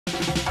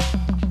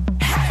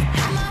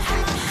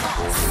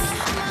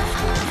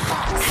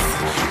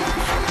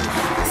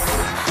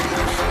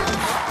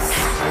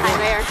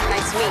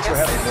Nice to meet you. Thanks for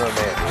having me,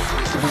 man.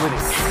 Good to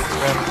meet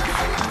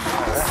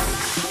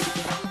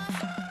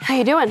you. How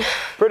you doing?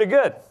 Pretty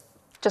good.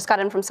 Just got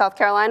in from South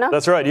Carolina?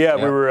 That's right, yeah.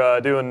 We were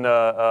doing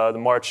the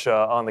march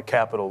on the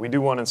Capitol. We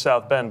do one in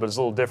South Bend, but it's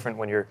a little different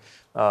when you're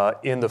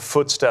in the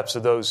footsteps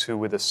of those who,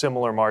 with a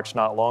similar march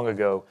not long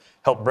ago,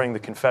 helped bring the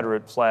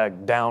Confederate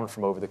flag down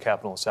from over the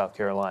Capitol in South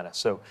Carolina.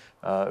 So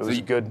it was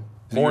a good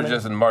morning. You were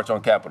just in the march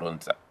on Capitol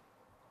in South.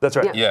 That's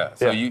right. Yeah.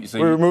 We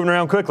were moving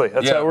around quickly.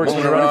 That's how it works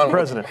when you're running for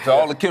president. To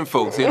all the kin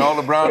folks and all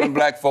the brown and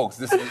black folks,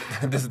 this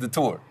is the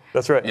tour.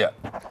 That's right. Yeah.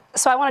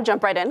 So I want to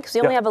jump right in because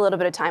we only have a little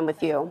bit of time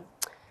with you.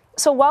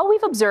 So while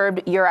we've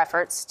observed your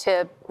efforts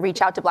to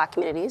reach out to black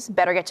communities,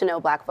 better get to know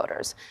black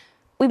voters,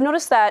 we've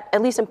noticed that,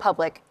 at least in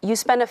public, you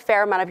spend a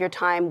fair amount of your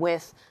time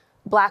with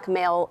black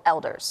male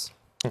elders.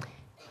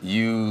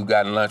 You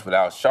got in lunch with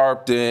Al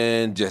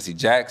Sharpton, Jesse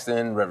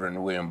Jackson,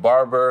 Reverend William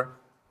Barber.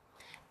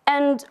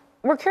 And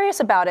we're curious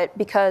about it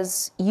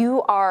because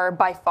you are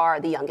by far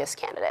the youngest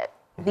candidate,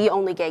 the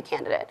only gay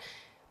candidate.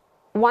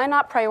 Why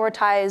not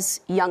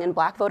prioritize young and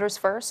black voters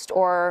first,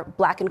 or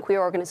black and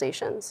queer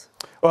organizations?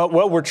 Well,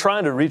 we're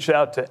trying to reach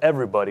out to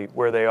everybody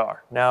where they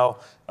are. Now,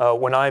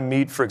 when I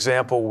meet, for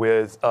example,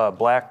 with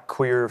black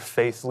queer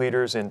faith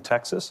leaders in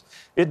Texas,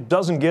 it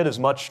doesn't get as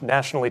much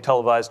nationally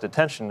televised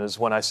attention as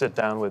when I sit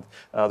down with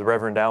the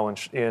Reverend Al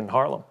in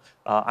Harlem.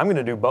 I'm going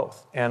to do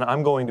both, and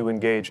I'm going to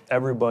engage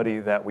everybody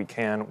that we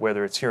can,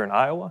 whether it's here in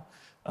Iowa,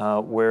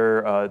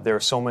 where there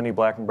are so many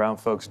black and brown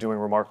folks doing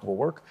remarkable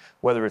work,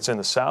 whether it's in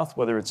the South,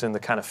 whether it's in the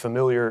kind of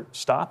familiar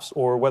stops,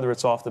 or whether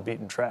it's off the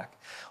beaten track.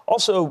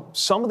 Also,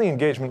 some of the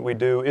engagement we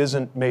do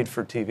isn't made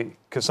for TV,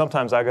 because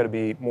sometimes I got to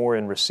be more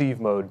in receive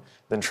mode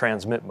than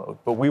transmit mode.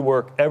 But we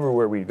work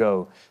everywhere we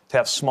go to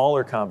have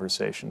smaller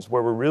conversations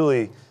where we're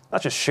really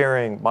not just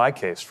sharing my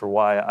case for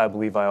why I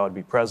believe I ought to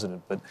be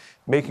president, but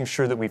making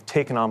sure that we've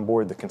taken on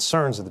board the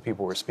concerns of the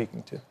people we're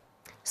speaking to.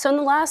 So in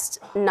the last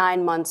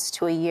 9 months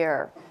to a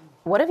year,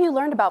 what have you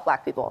learned about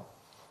black people?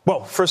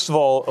 Well, first of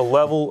all, a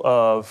level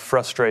of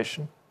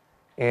frustration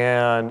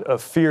and a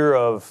fear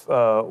of,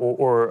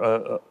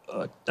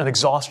 an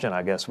exhaustion,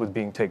 I guess, with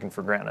being taken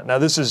for granted. Now,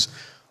 this is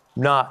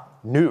not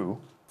new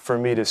for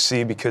me to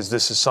see because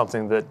this is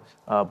something that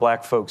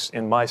black folks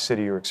in my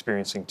city are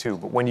experiencing too.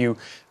 But when you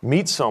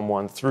meet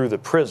someone through the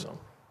prism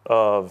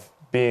of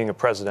being a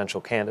presidential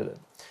candidate,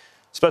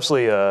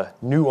 especially a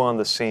new on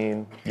the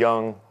scene,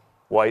 young,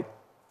 white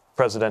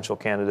presidential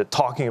candidate,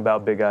 talking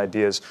about big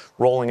ideas,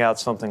 rolling out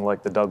something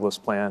like the Douglas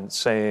Plan,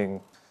 saying,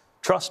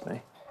 trust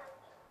me,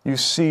 you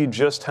see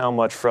just how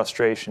much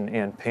frustration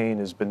and pain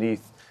is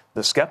beneath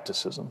the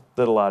skepticism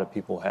that a lot of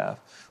people have,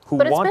 who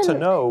want to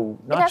know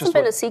not just It hasn't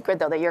been a secret,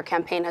 though, that your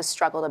campaign has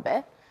struggled a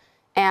bit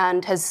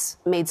and has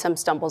made some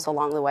stumbles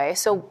along the way.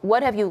 So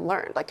what have you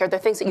learned? Like, are there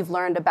things that you've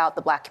learned about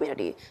the black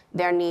community,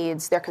 their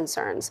needs, their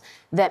concerns,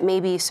 that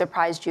maybe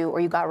surprised you or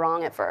you got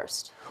wrong at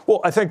first?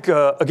 Well, I think,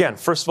 again,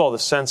 first of all, the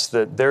sense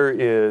that there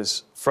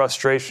is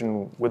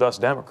frustration with us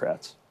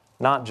Democrats,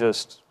 not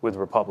just with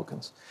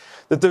Republicans.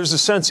 That there's a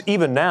sense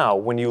even now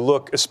when you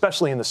look,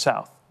 especially in the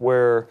South,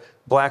 where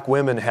black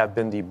women have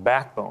been the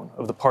backbone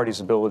of the party's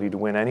ability to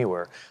win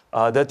anywhere,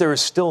 that there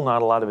is still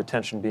not a lot of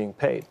attention being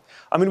paid.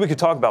 I mean, we could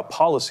talk about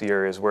policy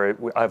areas where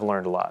I've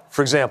learned a lot.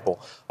 For example,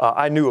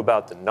 I knew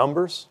about the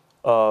numbers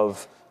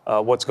of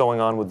what's going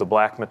on with the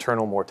black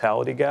maternal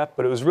mortality gap,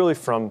 but it was really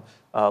from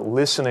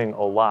listening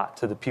a lot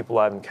to the people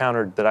I've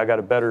encountered that I got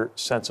a better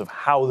sense of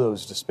how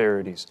those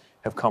disparities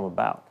have come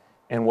about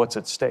and what's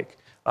at stake.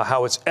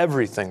 How it's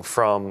everything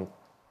from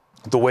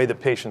the way that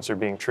patients are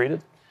being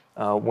treated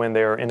when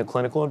they're in a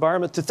clinical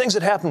environment to things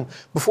that happen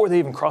before they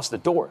even cross the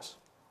doors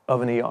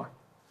of an ER.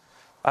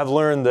 I've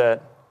learned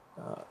that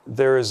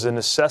there is a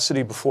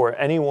necessity before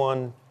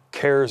anyone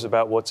cares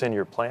about what's in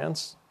your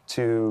plans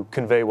to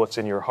convey what's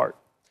in your heart.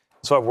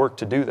 So I've worked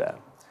to do that.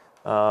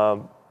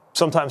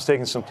 Sometimes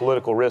taking some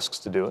political risks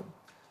to do it,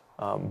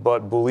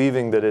 but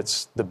believing that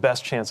it's the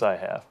best chance I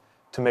have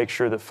to make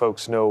sure that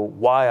folks know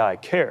why I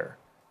care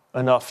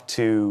enough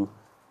to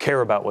care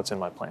about what's in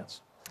my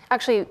plans.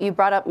 Actually, you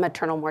brought up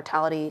maternal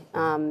mortality,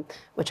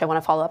 which I want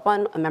to follow up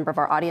on. A member of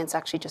our audience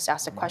actually just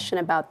asked a question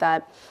about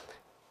that.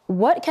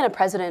 What can a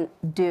president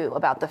do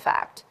about the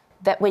fact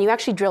that when you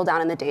actually drill down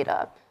in the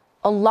data,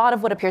 a lot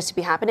of what appears to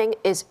be happening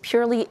is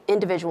purely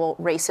individual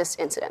racist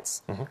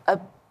incidents?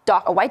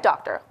 A white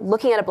doctor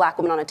looking at a black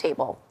woman on a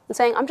table and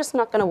saying, I'm just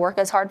not going to work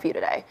as hard for you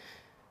today,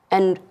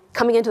 and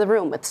coming into the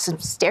room with some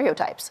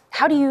stereotypes.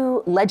 How do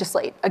you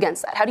legislate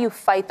against that? How do you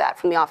fight that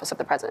from the office of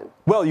the president?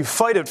 Well, you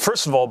fight it,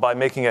 first of all, by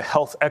making a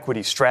health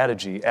equity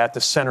strategy at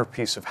the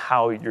centerpiece of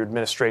how your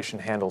administration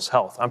handles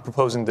health. I'm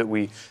proposing that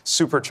we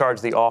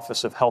supercharge the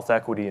Office of Health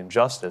Equity and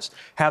Justice,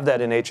 have that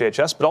in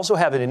HHS, but also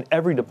have it in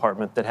every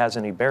department that has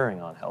any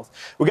bearing on health.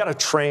 We've got to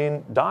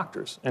train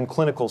doctors and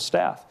clinical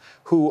staff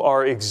who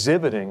are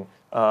exhibiting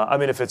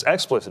if it's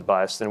explicit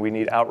bias, then we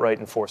need outright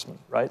enforcement,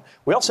 right?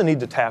 We also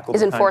need to tackle...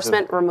 Is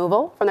enforcement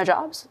removal from their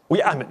jobs?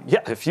 Well, yeah,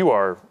 if you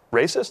are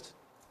racist,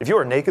 if you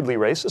are nakedly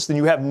racist, then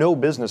you have no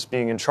business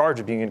being in charge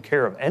of being in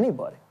care of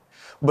anybody.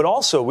 But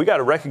also, we got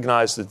to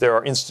recognize that there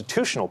are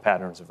institutional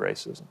patterns of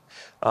racism.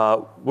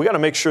 We got to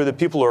make sure that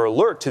people are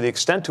alert to the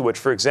extent to which,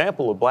 for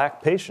example, a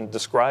black patient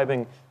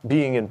describing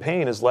being in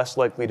pain is less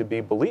likely to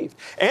be believed.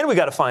 And we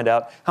got to find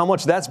out how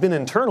much that's been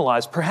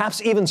internalized,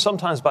 perhaps even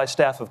sometimes by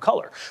staff of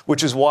color,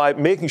 which is why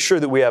making sure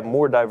that we have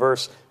more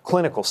diverse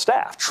clinical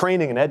staff,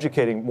 training and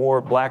educating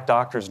more black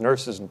doctors,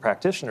 nurses, and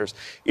practitioners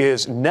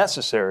is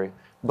necessary,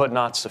 but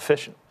not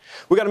sufficient.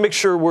 We got to make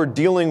sure we're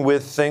dealing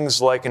with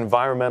things like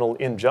environmental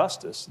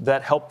injustice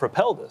that help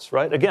propel this,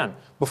 right? Again,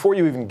 before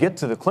you even get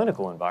to the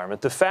clinical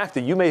environment, the fact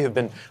that you may have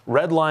been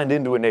redlined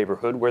into a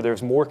neighborhood where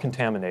there's more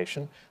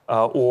contamination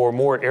or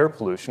more air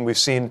pollution. We've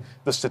seen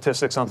the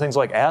statistics on things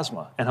like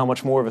asthma and how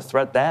much more of a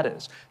threat that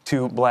is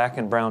to black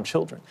and brown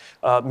children.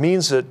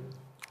 Means that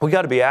we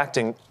got to be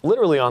acting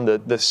literally on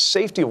the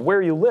safety of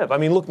where you live. I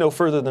mean, look no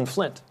further than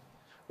Flint,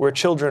 where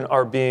children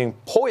are being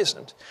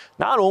poisoned,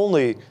 not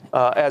only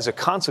as a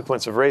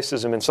consequence of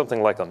racism in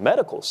something like a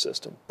medical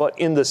system, but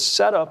in the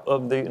setup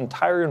of the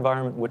entire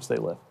environment in which they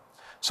live.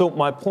 So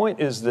my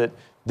point is that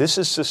this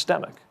is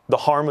systemic. The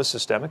harm is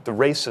systemic. The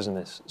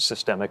racism is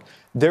systemic.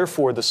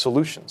 Therefore, the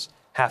solutions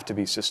have to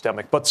be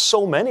systemic. But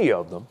so many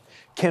of them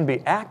can be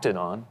acted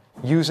on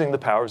using the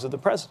powers of the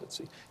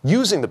presidency,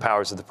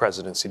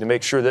 to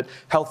make sure that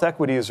health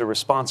equity is a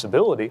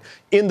responsibility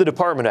in the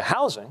Department of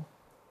Housing,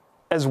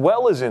 as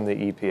well as in the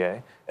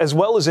EPA, as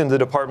well as in the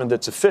department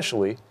that's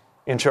officially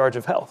in charge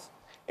of health,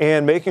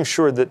 and making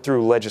sure that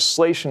through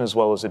legislation as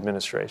well as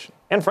administration,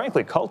 and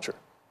frankly, culture,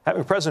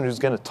 having a president who's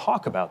going to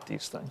talk about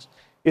these things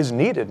is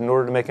needed in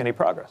order to make any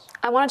progress.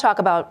 I want to talk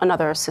about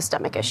another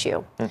systemic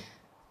issue.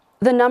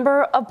 The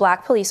number of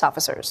black police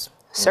officers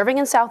serving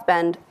in South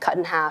Bend cut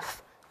in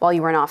half while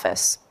you were in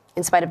office,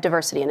 in spite of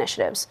diversity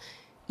initiatives.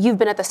 You've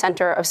been at the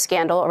center of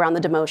scandal around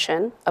the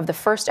demotion of the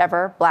first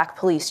ever black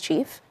police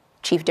chief,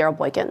 Chief Darrell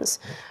Boykins.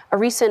 A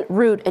recent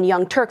Root and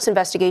Young Turks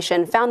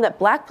investigation found that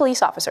black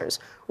police officers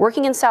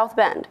working in South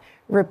Bend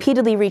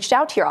repeatedly reached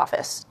out to your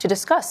office to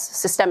discuss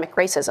systemic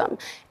racism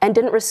and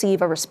didn't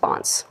receive a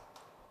response.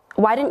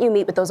 Why didn't you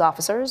meet with those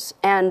officers?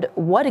 And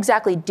what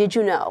exactly did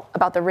you know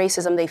about the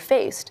racism they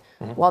faced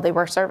while they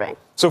were serving?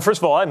 So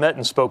first of all, I met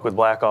and spoke with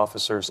black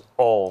officers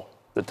all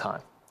the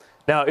time.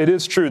 Now, it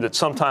is true that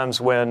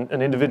sometimes when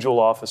an individual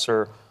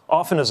officer,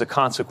 often as a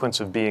consequence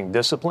of being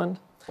disciplined,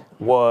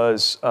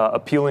 was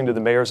appealing to the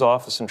mayor's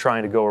office and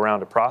trying to go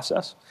around a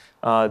process,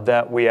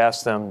 that we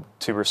asked them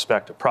to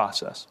respect a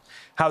process.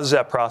 How does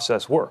that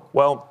process work?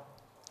 Well,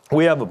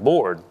 we have a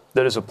board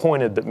that is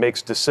appointed that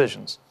makes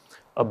decisions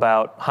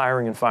about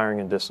hiring and firing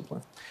and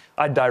discipline.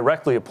 I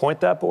directly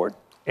appoint that board,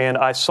 and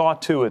I saw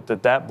to it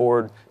that that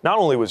board not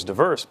only was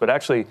diverse, but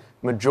actually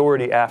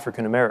majority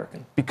African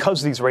American,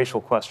 because these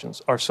racial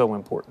questions are so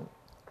important.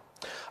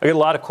 I get a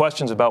lot of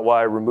questions about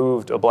why I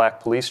removed a black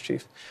police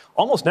chief.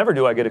 Almost never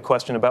do I get a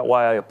question about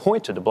why I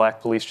appointed a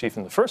black police chief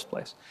in the first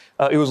place.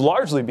 It was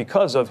largely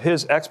because of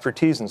his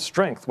expertise and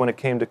strength when it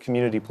came to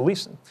community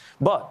policing.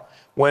 But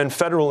when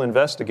federal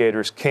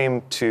investigators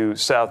came to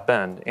South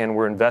Bend and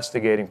were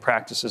investigating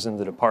practices in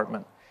the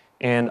department,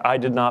 and I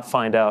did not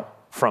find out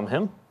from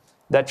him,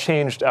 that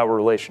changed our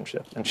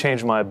relationship and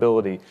changed my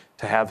ability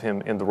to have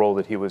him in the role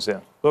that he was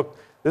in. Look,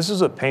 this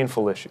is a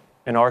painful issue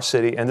in our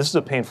city, and this is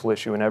a painful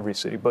issue in every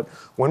city. But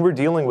when we're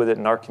dealing with it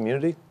in our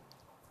community,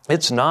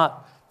 it's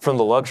not from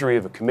the luxury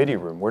of a committee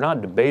room. We're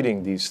not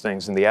debating these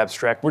things in the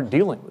abstract. We're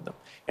dealing with them.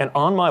 And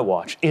on my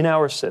watch, in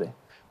our city,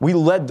 we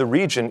led the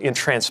region in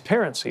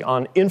transparency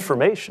on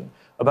information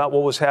about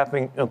what was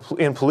happening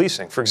in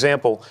policing. For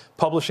example,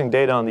 publishing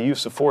data on the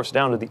use of force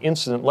down to the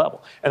incident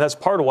level. And that's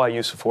part of why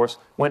use of force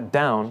went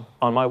down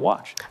on my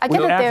watch.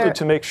 We acted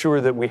to make sure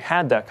that we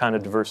had that kind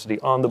of diversity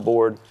on the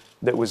board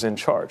that was in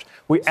charge.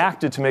 We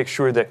acted to make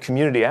sure that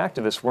community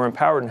activists were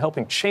empowered in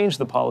helping change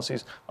the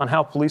policies on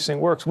how policing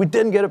works. We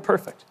didn't get it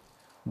perfect,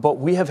 but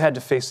we have had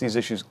to face these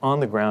issues on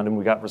the ground, and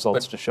we got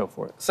results to show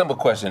for it. Simple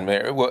question,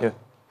 Mayor.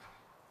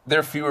 There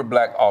are fewer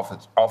black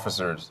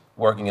officers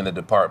working in the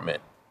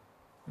department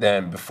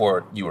than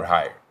before you were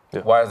hired.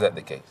 Yeah. Why is that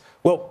the case?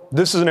 Well,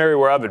 this is an area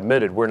where I've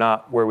admitted we're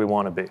not where we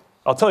want to be.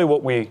 I'll tell you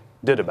what we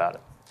did about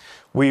it.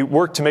 We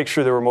worked to make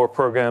sure there were more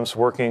programs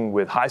working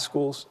with high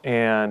schools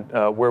and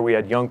where we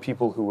had young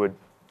people who would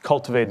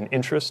cultivate an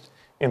interest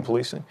in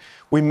policing.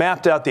 We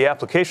mapped out the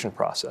application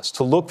process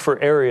to look for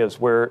areas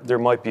where there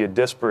might be a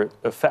disparate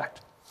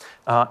effect.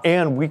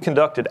 And we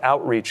conducted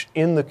outreach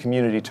in the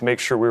community to make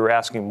sure we were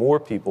asking more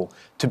people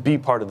to be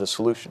part of the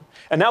solution.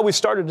 And now we've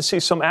started to see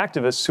some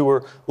activists who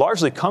were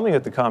largely coming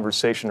at the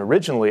conversation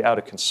originally out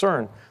of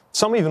concern,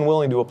 some even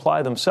willing to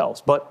apply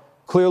themselves. But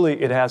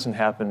clearly, it hasn't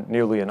happened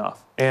nearly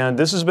enough. And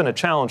this has been a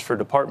challenge for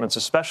departments,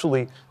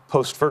 especially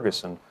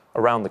post-Ferguson,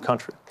 around the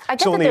country. I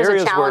get that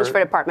there's a challenge for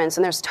departments,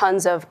 and there's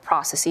tons of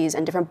processes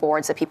and different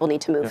boards that people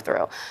need to move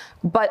through.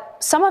 But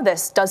some of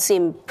this does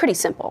seem pretty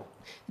simple.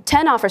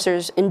 10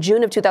 officers in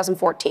June of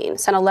 2014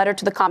 sent a letter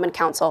to the Common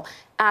Council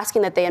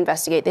asking that they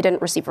investigate. They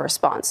didn't receive a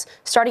response.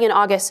 Starting in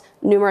August,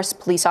 numerous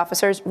police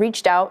officers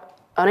reached out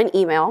on an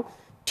email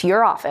to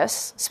your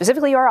office,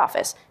 specifically your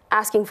office,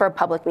 asking for a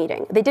public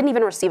meeting. They didn't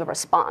even receive a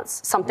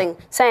response, something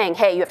saying,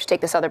 hey, you have to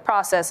take this other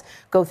process,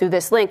 go through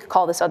this link,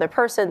 call this other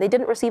person. They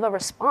didn't receive a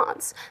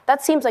response.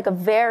 That seems like a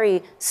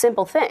very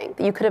simple thing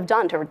that you could have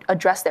done to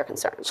address their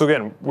concerns. So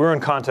again, we're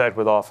in contact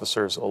with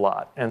officers a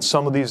lot, and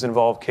some of these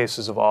involve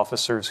cases of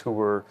officers who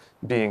were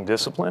being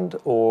disciplined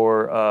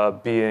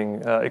or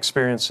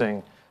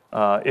experiencing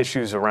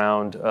issues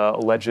around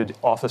alleged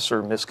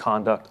officer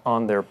misconduct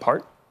on their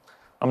part.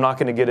 I'm not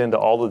going to get into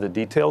all of the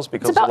details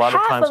because a lot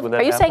of times when that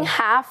happens. Are you saying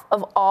half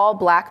of all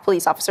black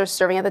police officers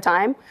serving at the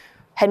time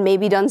had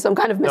maybe done some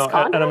kind of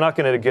misconduct? No, and I'm not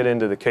going to get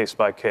into the case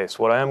by case.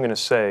 What I am going to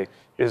say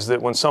is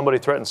that when somebody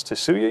threatens to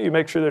sue you, you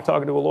make sure they're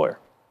talking to a lawyer.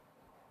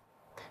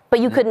 But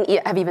you couldn't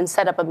have even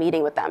set up a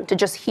meeting with them to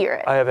just hear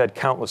it. I have had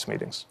countless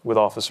meetings with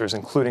officers,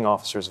 including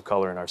officers of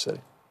color in our city.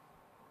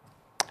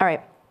 All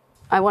right.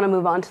 I want to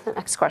move on to the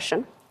next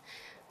question.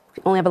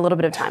 We only have a little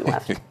bit of time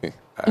left.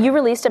 You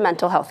released a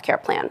mental health care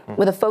plan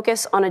with a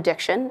focus on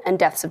addiction and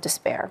deaths of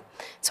despair.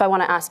 So I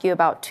want to ask you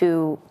about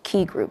two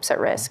key groups at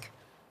risk.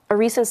 A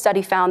recent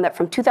study found that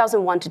from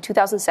 2001 to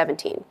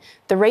 2017,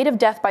 the rate of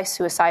death by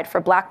suicide for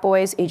black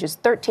boys ages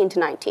 13 to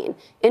 19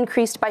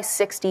 increased by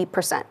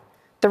 60%.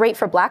 The rate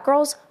for black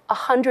girls,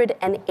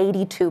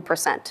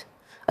 182%.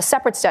 A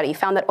separate study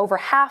found that over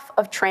half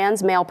of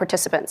trans male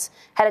participants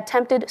had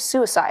attempted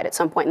suicide at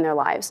some point in their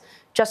lives,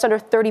 just under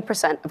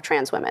 30% of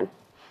trans women.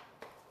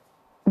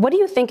 What do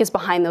you think is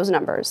behind those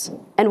numbers?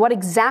 And what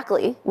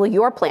exactly will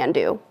your plan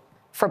do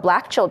for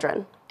black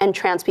children and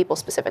trans people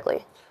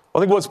specifically? I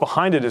think what's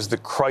behind it is the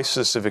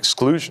crisis of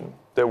exclusion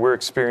that we're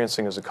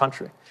experiencing as a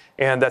country.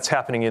 And that's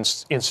happening in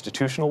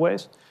institutional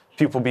ways.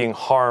 People being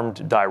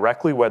harmed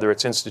directly, whether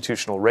it's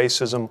institutional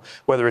racism,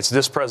 whether it's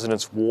this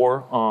president's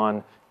war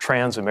on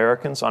trans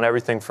Americans, on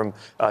everything from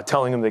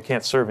telling them they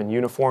can't serve in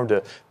uniform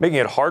to making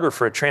it harder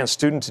for a trans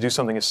student to do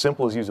something as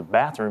simple as use a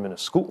bathroom in a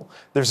school.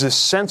 There's this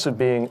sense of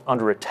being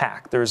under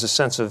attack. There's a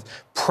sense of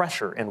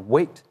pressure and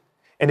weight.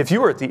 And if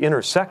you were at the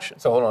intersection...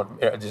 So hold on,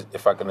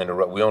 if I can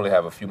interrupt. We only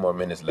have a few more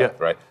minutes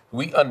left, right?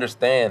 We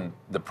understand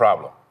the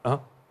problem.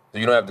 So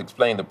you don't have to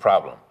explain the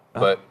problem.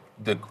 But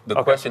the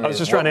question is... I was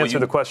just trying to answer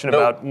the question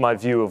about my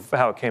view of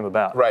how it came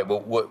about. Right,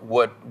 but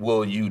what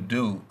will you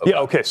do about Yeah,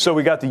 okay, so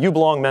we got the You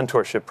Belong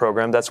mentorship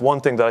program. That's one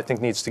thing that I think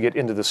needs to get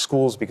into the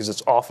schools because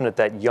it's often at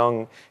that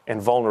young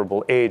and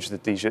vulnerable age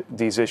that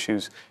these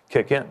issues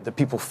kick in, that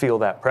people feel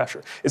that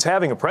pressure. It's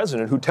having a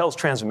president who tells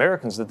trans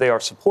Americans that they are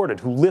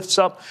supported, who lifts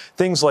up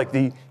things like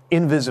the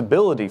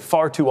invisibility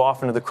far too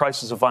often of the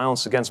crisis of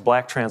violence against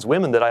black trans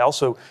women that I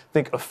also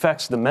think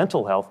affects the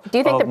mental health of Do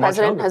you think the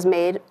president younger. has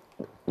made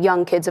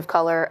young kids of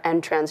color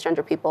and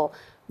transgender people,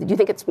 do you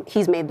think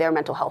he's made their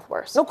mental health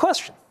worse? No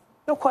question.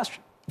 No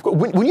question.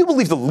 When you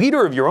believe the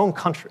leader of your own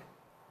country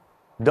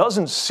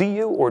doesn't see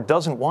you or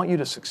doesn't want you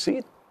to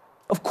succeed,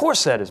 of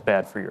course that is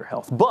bad for your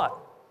health. But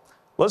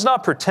let's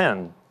not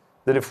pretend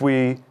that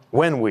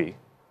when we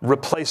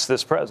replace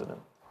this president,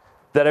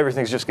 that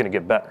everything's just going to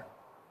get better.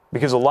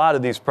 Because a lot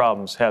of these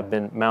problems have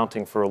been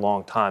mounting for a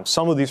long time.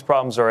 Some of these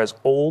problems are as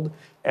old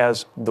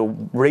as the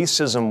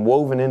racism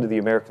woven into the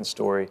American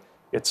story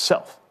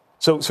itself.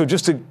 So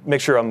just to make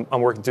sure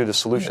I'm working through the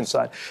solution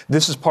side,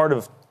 this is part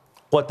of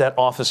what that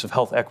Office of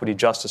Health Equity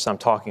Justice I'm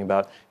talking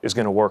about is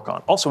going to work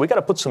on. Also, we got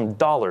to put some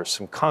dollars,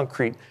 some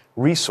concrete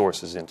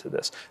resources into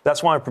this.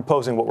 That's why I'm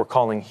proposing what we're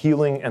calling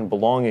healing and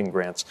belonging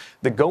grants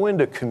that go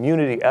into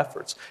community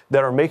efforts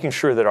that are making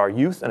sure that our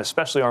youth, and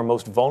especially our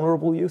most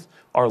vulnerable youth,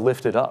 are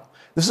lifted up.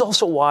 This is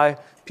also why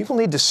people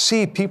need to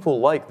see people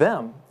like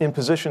them in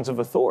positions of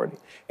authority.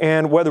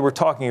 And whether we're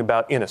talking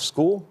about in a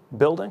school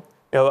building,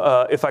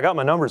 if I got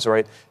my numbers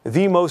right,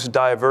 the most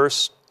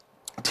diverse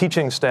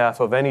teaching staff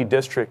of any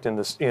district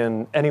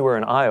in anywhere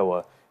in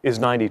Iowa is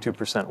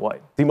 92%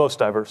 white, the most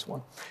diverse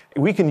one.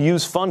 We can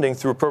use funding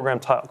through a program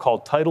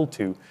called Title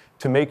II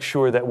to make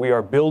sure that we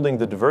are building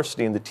the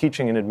diversity in the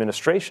teaching and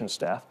administration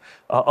staff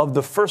of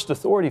the first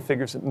authority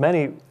figures that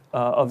many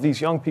of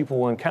these young people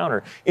will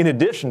encounter, in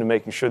addition to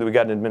making sure that we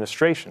got an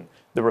administration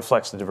that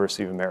reflects the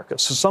diversity of America.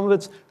 So some of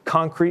it's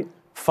concrete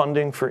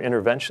funding for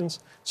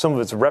interventions, some of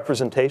it's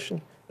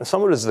representation, and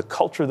some of it is the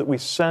culture that we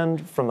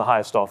send from the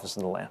highest office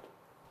in the land.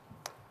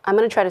 I'm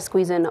going to try to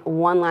squeeze in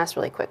one last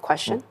really quick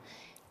question.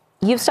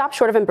 You've stopped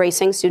short of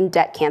embracing student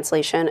debt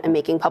cancellation and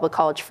making public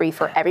college free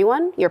for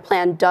everyone. Your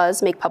plan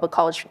does make public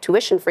college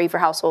tuition free for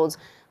households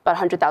about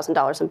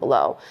 $100,000 and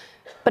below.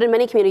 But in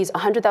many communities,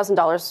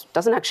 $100,000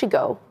 doesn't actually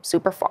go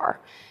super far.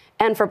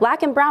 And for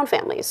Black and brown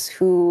families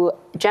who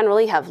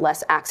generally have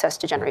less access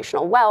to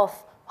generational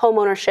wealth,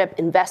 homeownership,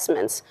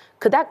 investments,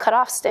 could that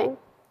cutoff sting?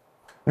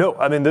 No,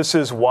 I mean, this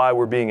is why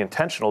we're being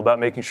intentional about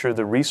making sure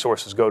the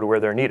resources go to where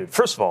they're needed.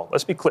 First of all,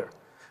 let's be clear.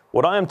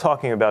 What I am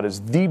talking about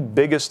is the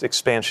biggest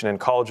expansion in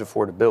college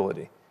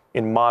affordability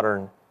in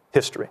modern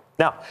history.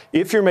 Now,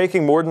 if you're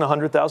making more than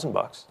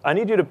 $100,000, I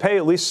need you to pay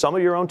at least some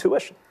of your own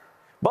tuition.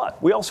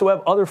 But we also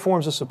have other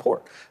forms of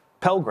support.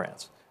 Pell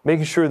Grants,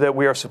 making sure that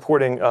we are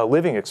supporting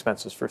living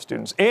expenses for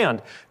students,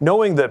 and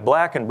knowing that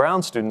black and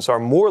brown students are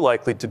more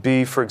likely to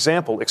be, for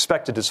example,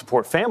 expected to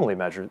support family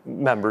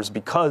members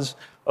because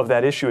of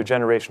that issue of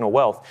generational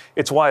wealth.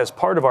 It's why, as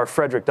part of our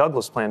Frederick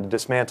Douglass plan to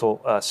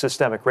dismantle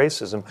systemic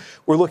racism,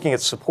 we're looking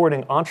at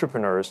supporting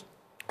entrepreneurs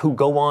who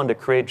go on to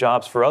create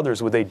jobs for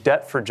others with a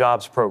debt for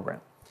jobs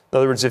program. In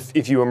other words,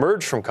 if you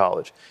emerge from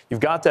college, you've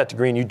got that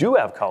degree and you do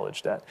have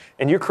college debt,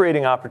 and you're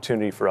creating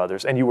opportunity for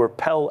others, and you were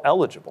Pell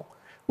eligible,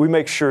 we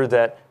make sure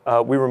that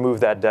we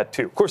remove that debt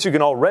too. Of course, you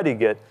can already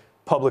get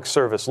public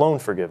service loan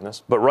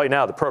forgiveness, but right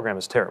now the program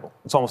is terrible.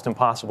 It's almost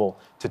impossible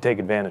to take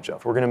advantage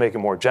of. We're going to make it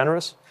more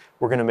generous.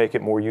 We're going to make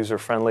it more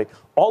user-friendly.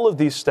 All of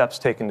these steps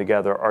taken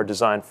together are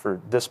designed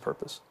for this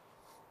purpose,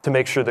 to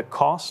make sure that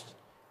cost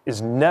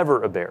is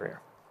never a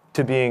barrier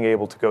to being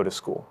able to go to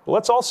school. But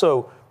let's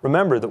also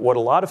remember that what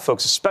a lot of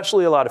folks,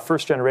 especially a lot of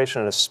first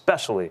generation and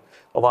especially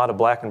a lot of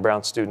black and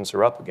brown students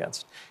are up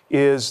against,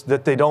 is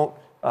that they don't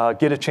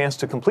get a chance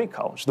to complete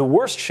college. The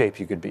worst shape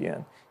you could be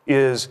in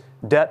is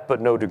debt but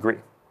no degree.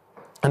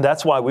 And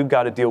that's why we've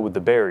got to deal with the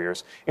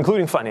barriers,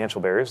 including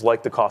financial barriers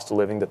like the cost of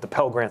living that the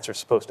Pell Grants are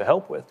supposed to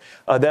help with,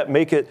 that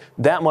make it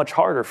that much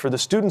harder for the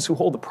students who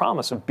hold the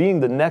promise of being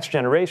the next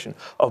generation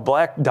of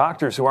black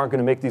doctors who aren't going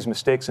to make these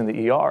mistakes in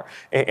the ER,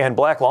 and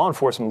black law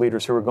enforcement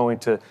leaders who are going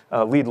to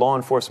lead law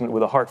enforcement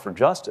with a heart for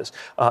justice,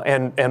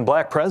 and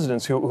black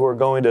presidents who are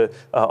going to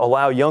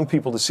allow young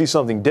people to see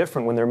something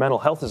different when their mental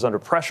health is under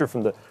pressure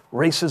from the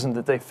racism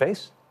that they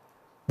face.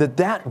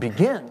 That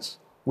begins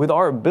with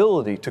our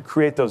ability to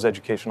create those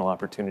educational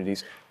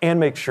opportunities and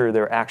make sure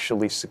they're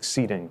actually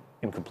succeeding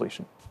in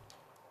completion.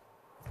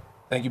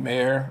 Thank you,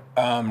 Mayor.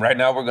 Right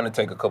now, we're going to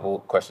take a couple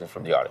questions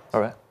from the audience.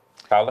 All right.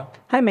 Paula?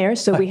 Hi, Mayor.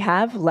 So we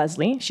have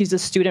Leslie. She's a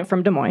student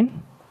from Des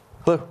Moines.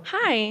 Hello.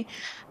 Hi.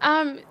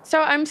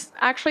 So I'm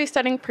actually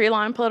studying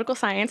pre-law and political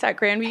science at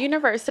Grandview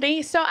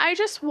University. So I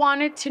just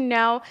wanted to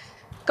know,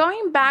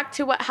 going back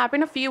to what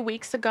happened a few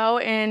weeks ago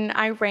in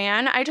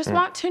Iran, I just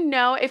want to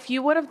know if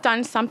you would have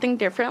done something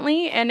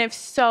differently, and if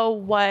so,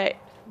 what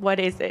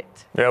is it?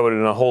 Yeah, I would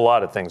have done a whole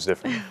lot of things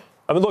differently.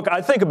 I mean, look,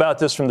 I think about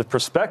this from the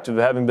perspective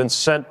of having been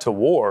sent to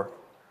war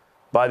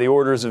by the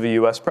orders of a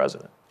U.S.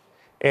 president.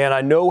 And I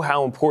know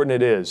how important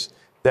it is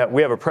that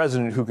we have a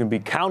president who can be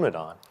counted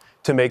on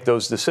to make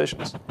those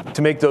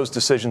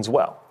decisions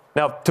well.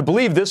 Now, to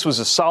believe this was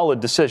a solid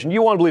decision,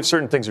 you want to believe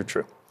certain things are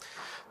true.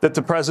 That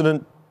the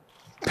president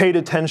paid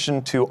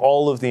attention to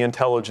all of the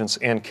intelligence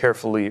and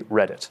carefully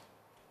read it.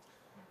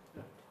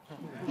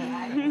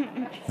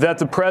 That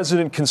the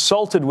president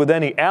consulted with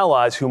any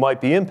allies who might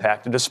be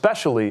impacted,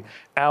 especially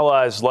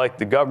allies like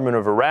the government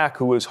of Iraq,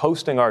 who is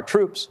hosting our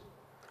troops,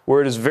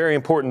 where it is very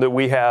important that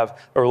we have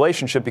a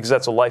relationship because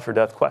that's a life or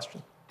death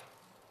question.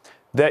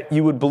 That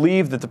you would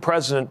believe that the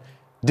president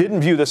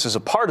didn't view this as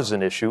a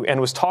partisan issue and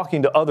was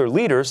talking to other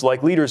leaders,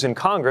 like leaders in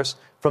Congress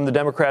from the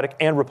Democratic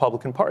and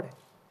Republican Party.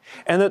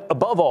 And that,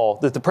 above all,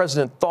 that the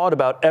president thought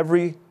about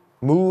every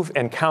move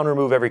and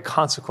counter-move, every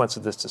consequence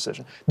of this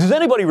decision. Does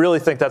anybody really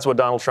think that's what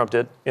Donald Trump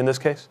did in this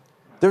case?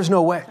 There's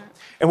no way.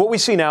 And what we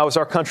see now is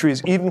our country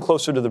is even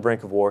closer to the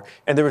brink of war,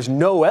 and there is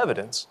no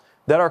evidence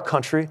that our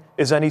country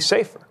is any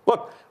safer.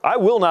 Look, I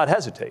will not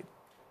hesitate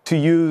to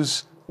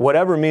use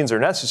whatever means are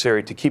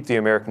necessary to keep the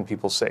American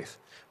people safe.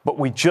 But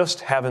we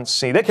just haven't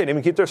seen, they can't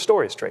even keep their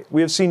story straight.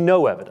 We have seen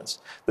no evidence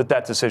that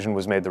that decision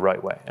was made the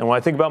right way. And when I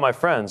think about my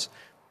friends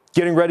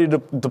getting ready to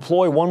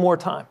deploy one more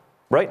time,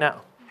 right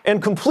now,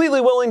 and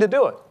completely willing to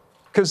do it,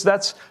 because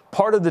that's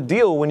part of the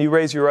deal when you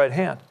raise your right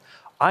hand,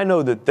 I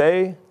know that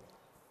they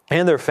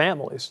and their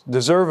families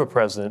deserve a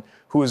president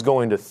who is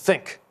going to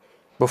think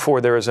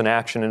before there is an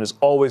action and is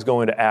always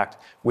going to act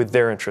with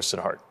their interests at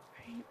heart.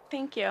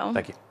 Thank you.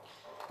 Thank you.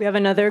 We have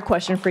another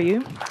question for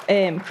you.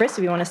 Chris,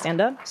 if you want to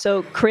stand up.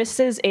 So Chris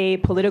is a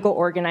political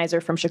organizer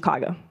from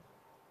Chicago.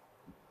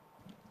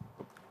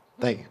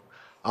 Thank you.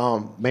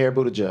 Mayor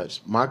Buttigieg,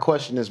 my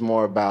question is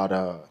more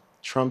about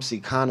Trump's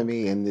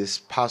economy and this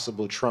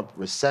possible Trump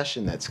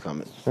recession that's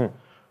coming.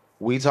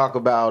 We talk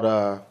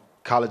about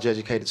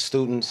college-educated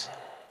students.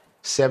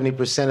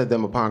 70% of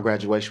them upon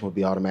graduation will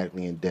be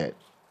automatically in debt.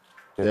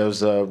 There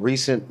was a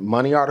recent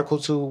Money article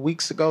 2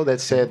 weeks ago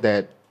that said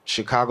that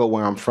Chicago,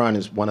 where I'm from,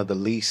 is one of the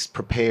least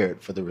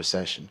prepared for the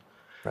recession.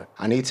 Right.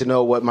 I need to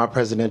know what my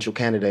presidential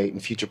candidate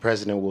and future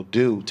president will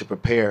do to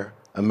prepare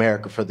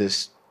America for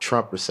this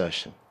Trump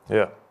recession.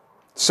 Yeah.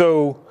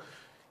 So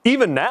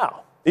even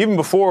now, even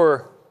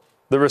before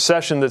the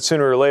recession that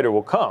sooner or later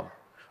will come,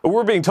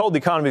 we're being told the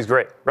economy is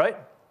great, right?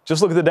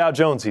 Just look at the Dow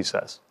Jones, he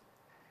says.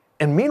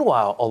 And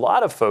meanwhile, a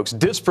lot of folks,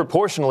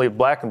 disproportionately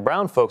black and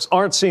brown folks,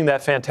 aren't seeing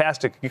that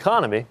fantastic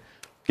economy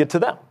get to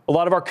them. A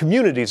lot of our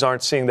communities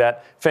aren't seeing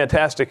that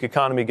fantastic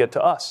economy get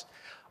to us.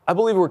 I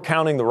believe we're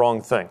counting the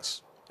wrong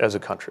things as a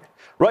country.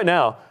 Right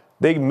now,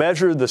 they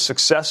measure the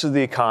success of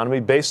the economy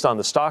based on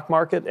the stock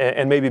market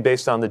and maybe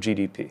based on the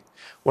GDP.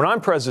 When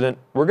I'm president,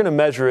 we're going to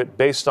measure it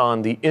based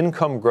on the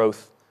income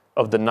growth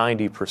of the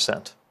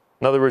 90%.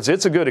 In other words,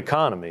 it's a good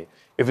economy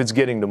if it's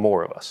getting to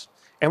more of us.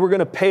 And we're going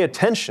to pay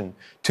attention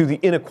to the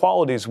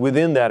inequalities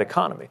within that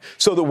economy.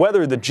 So that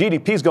whether the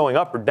GDP is going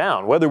up or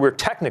down, whether we're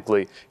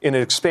technically in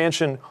an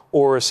expansion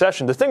or a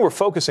recession, the thing we're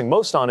focusing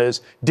most on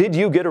is, did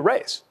you get a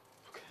raise?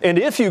 And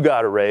if you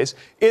got a raise,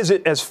 is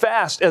it as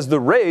fast as the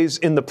raise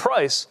in the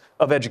price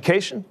of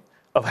education,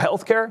 of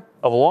healthcare,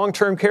 of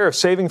long-term care, of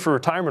saving for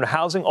retirement, of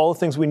housing, all the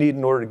things we need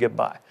in order to get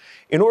by?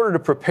 In order to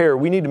prepare,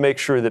 we need to make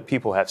sure that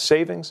people have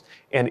savings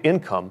and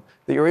income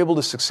that you're able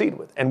to succeed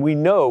with. And we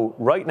know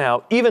right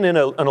now, even in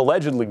an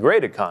allegedly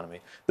great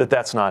economy, that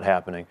that's not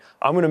happening.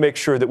 I'm going to make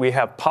sure that we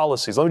have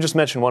policies. Let me just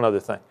mention one other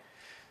thing.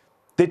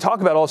 They talk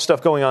about all the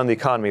stuff going on in the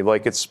economy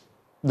like it's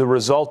the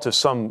result of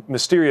some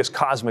mysterious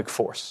cosmic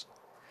force,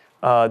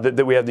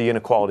 that we have the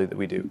inequality that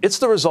we do. It's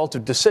the result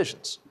of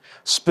decisions,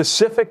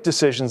 specific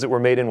decisions that were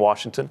made in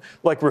Washington,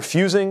 like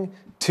refusing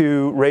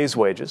to raise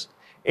wages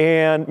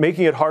and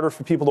making it harder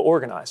for people to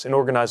organize and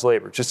organize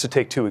labor, just to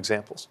take two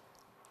examples.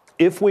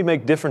 If we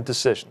make different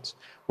decisions,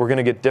 we're going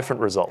to get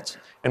different results.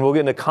 And we'll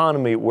get an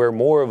economy where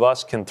more of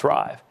us can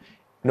thrive,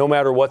 no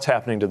matter what's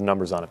happening to the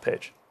numbers on a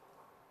page.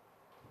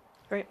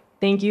 Great.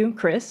 Thank you,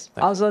 Chris.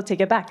 Also,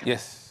 take it back.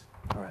 Yes.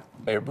 All right.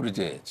 Mayor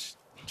Buttigieg,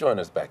 join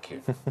us back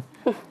here.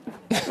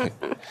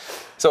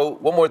 So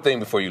one more thing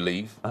before you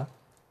leave.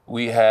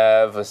 We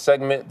have a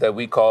segment that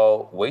we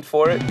call, wait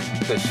for it,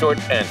 the short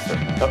answer.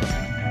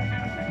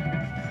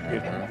 You're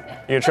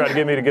going to try to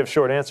get me to give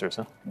short answers,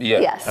 huh? Yeah.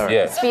 Yes. Right.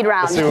 Yeah. Speed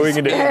round. Let's see what we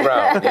can do. Speed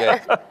round,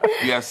 yeah.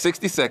 You have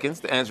 60 seconds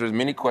to answer as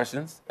many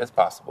questions as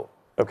possible.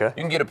 Okay.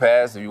 You can get a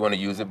pass if you want to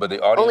use it, but the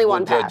audience Only will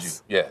one judge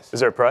pass. you. Yes. Is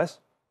there a prize?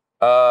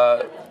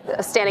 A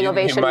standing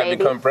ovation, You might maybe.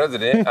 become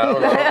president. I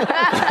don't know. All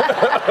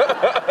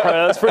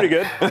right, that's pretty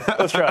good.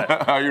 Let's try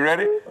it. Are you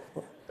ready?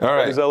 All What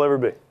right. does that ever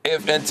be?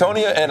 If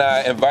Antonia and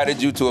I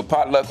invited you to a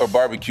potluck or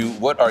barbecue,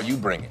 what are you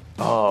bringing?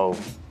 Oh.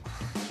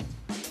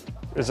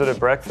 Is it a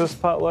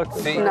breakfast potluck?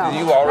 See, No.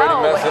 you already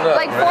No, messing up.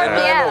 like 4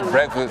 man. p.m.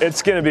 Breakfast.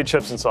 It's going to be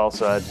chips and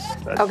salsa.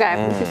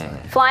 Okay.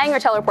 Flying or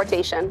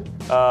teleportation?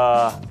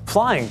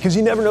 Flying, because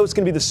you never know it's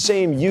going to be the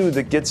same you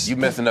that gets You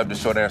messing up the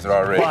short answer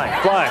already.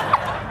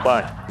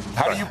 flying.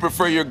 How do you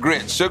prefer your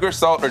grits? Sugar,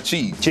 salt, or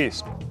cheese?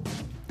 Cheese.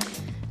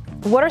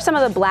 What are some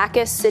of the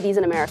blackest cities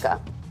in America?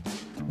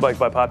 Like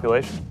by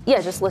population? Yeah,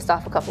 just list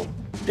off a couple.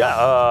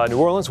 Yeah, New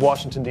Orleans,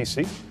 Washington,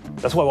 D.C.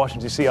 That's why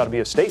Washington, D.C. ought to be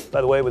a state,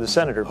 by the way, with a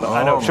senator. But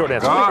I know, my short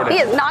answer. God. Short He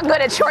answer. is not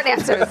good at short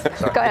answers.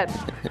 Go ahead.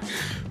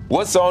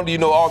 What song do you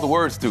know all the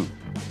words to?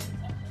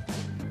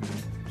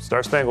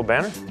 Star Spangled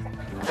Banner?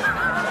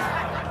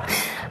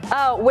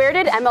 Where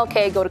did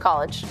MLK go to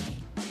college?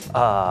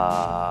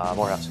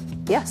 Morehouse.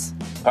 Yes.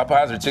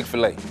 Popeyes or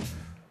Chick-fil-A?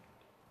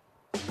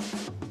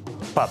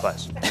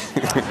 Popeyes.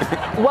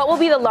 What will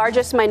be the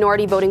largest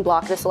minority voting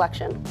bloc this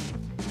election?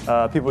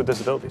 People with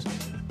disabilities.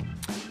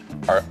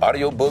 Are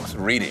audiobooks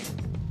reading?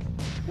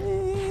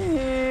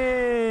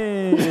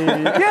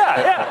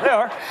 Yeah, they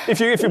are. If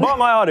you bought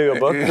my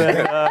audiobook,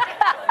 then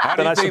How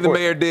do you I think the support.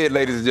 mayor did,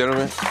 ladies and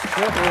gentlemen?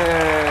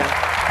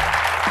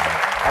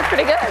 That's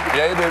pretty good.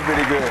 Yeah, he did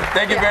pretty good.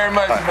 Thank you very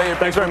much, Mayor.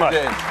 Thanks very much.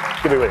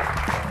 Buttigieg. Good to be with you.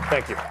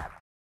 Thank you.